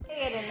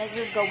And let's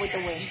just go with the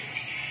win.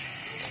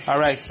 All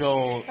right,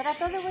 so. But I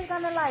thought it was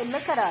gonna like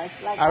look at us.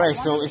 Like. All right,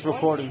 so it's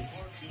recording.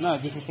 No,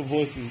 this is for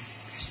voices.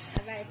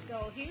 All right,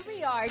 so here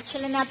we are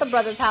chilling at the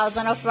brother's house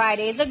on a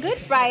Friday. It's a Good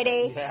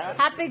Friday. Yeah.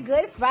 Happy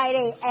Good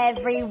Friday,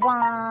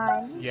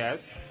 everyone.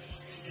 Yes.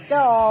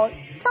 So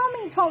tell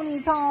me, Tony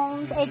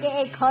Tones,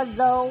 aka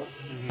Cuzzo.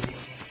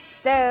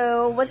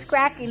 So what's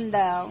cracking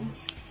though?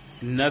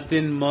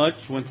 Nothing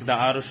much. Went to the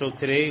auto show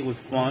today. It was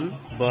fun,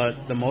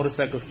 but the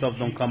motorcycle stuff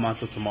don't come out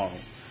till tomorrow.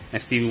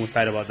 And Steven was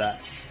tight about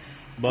that.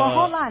 But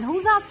hold on,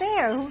 who's out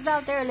there? Who's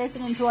out there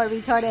listening to our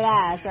retarded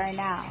ass right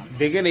now?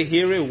 They're gonna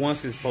hear it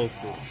once it's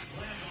posted.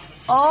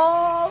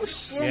 Oh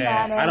shit!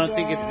 Yeah, I don't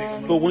think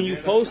it's. But when you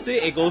post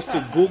it, it goes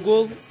to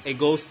Google, it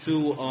goes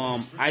to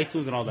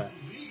iTunes and all that.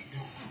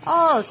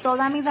 Oh, so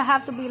that means I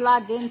have to be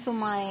logged into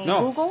my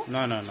Google?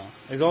 No.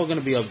 It's all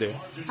gonna be up there.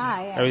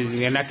 Ah, yeah.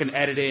 Everything, and I can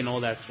edit it and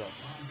all that stuff.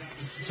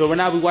 So right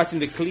now we're watching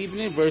the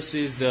Cleveland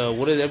versus the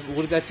what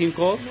is that team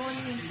called?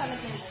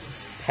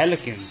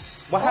 Pelicans.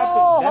 What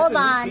happened? Oh, That's hold a new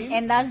on. team?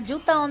 And that's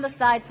Juta on the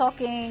side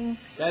talking.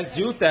 That's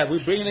Juta. We're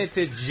bringing it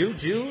to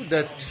Juju,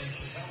 the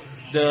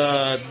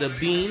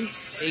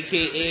beans,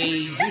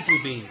 aka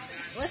Juju beans.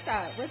 What's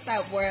up? What's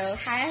up, world?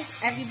 How's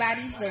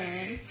everybody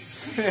doing?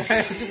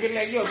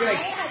 You'll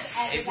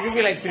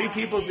be like 3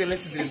 people to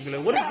listen to this. Be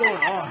like, what is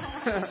going on?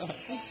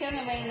 We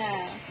chilling right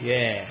now.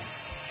 Yeah.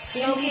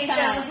 Family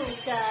time.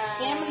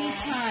 Family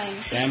time.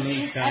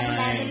 Family time.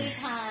 Family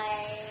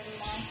time.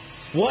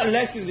 What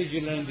lesson did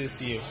you learn this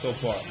year so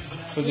far?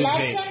 For this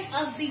day? Lesson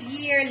of the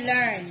year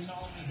learned.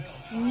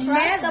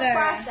 Trust the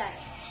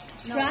process.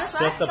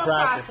 Trust the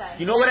process.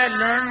 You know what I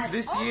learned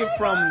this year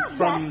from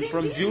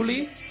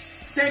Julie?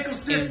 Stay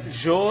consistent.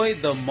 Enjoy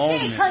the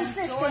moment.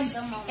 Consistent.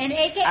 And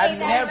AKA I've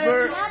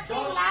never- nothing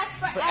lasts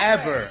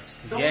Forever.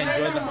 Don't Yeah, lend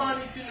enjoy the the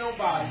money to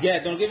nobody. Yeah,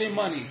 don't give me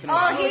money.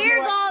 Oh, here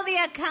go the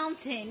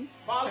accountant.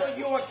 Follow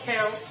your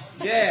account.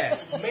 Yeah,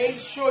 Make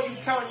sure you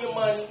count your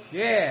money.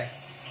 yeah.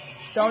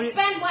 Don't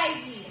Spend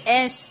wisely.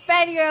 and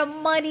spend your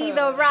money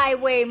the right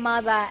way,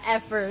 mother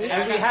effers.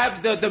 And we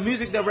have the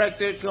music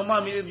director. Come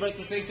on, music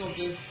director, say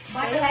something. Say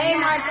hey,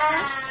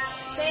 Martha.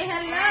 Say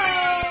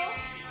hello.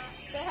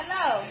 Say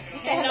hello. You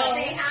say hello.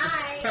 Say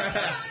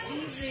hi.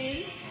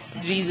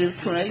 Jesus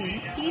Christ.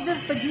 Jesus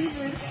for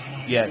Jesus.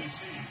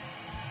 Yes.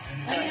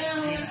 All right,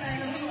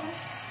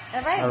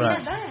 All we're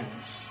right. not done.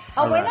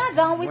 Oh, All we're right. not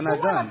done. We We're still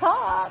not want done. to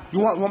talk. You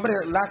want me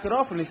to lock it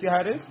off and see how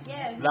it is?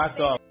 Yeah. Locked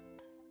off.